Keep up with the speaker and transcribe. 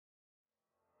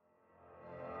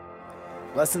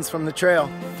lessons from the trail,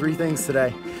 3 things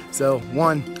today. So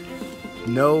 1,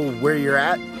 know where you're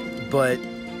at, but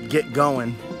get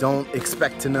going. Don't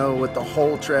expect to know what the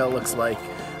whole trail looks like.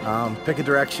 Pick a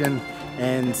direction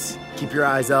and keep your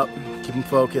eyes up, keep them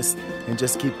focused, and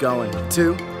just keep going.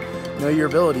 2, know your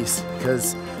abilities,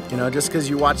 because just because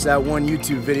you watch that one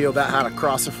YouTube video about how to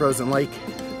cross a frozen lake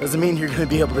doesn't mean you're going to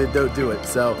be able to do it.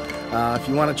 So if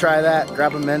you want to try that,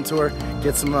 grab a mentor,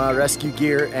 get some rescue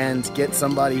gear, and get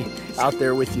somebody out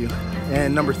there with you.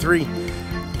 And number 3,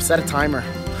 set a timer.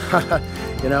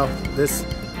 This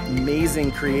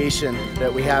amazing creation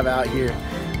that we have out here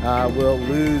will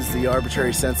lose the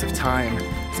arbitrary sense of time.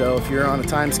 So if you're on a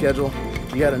time schedule,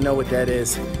 you got to know what that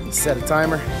is. Set a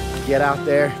timer, get out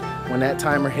there. When that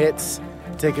timer hits,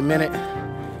 take a minute,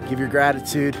 give your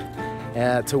gratitude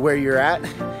to where you're at,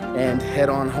 and head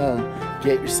on home.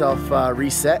 Get yourself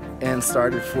reset and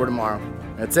started for tomorrow.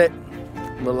 That's it.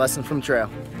 A little lesson from trail.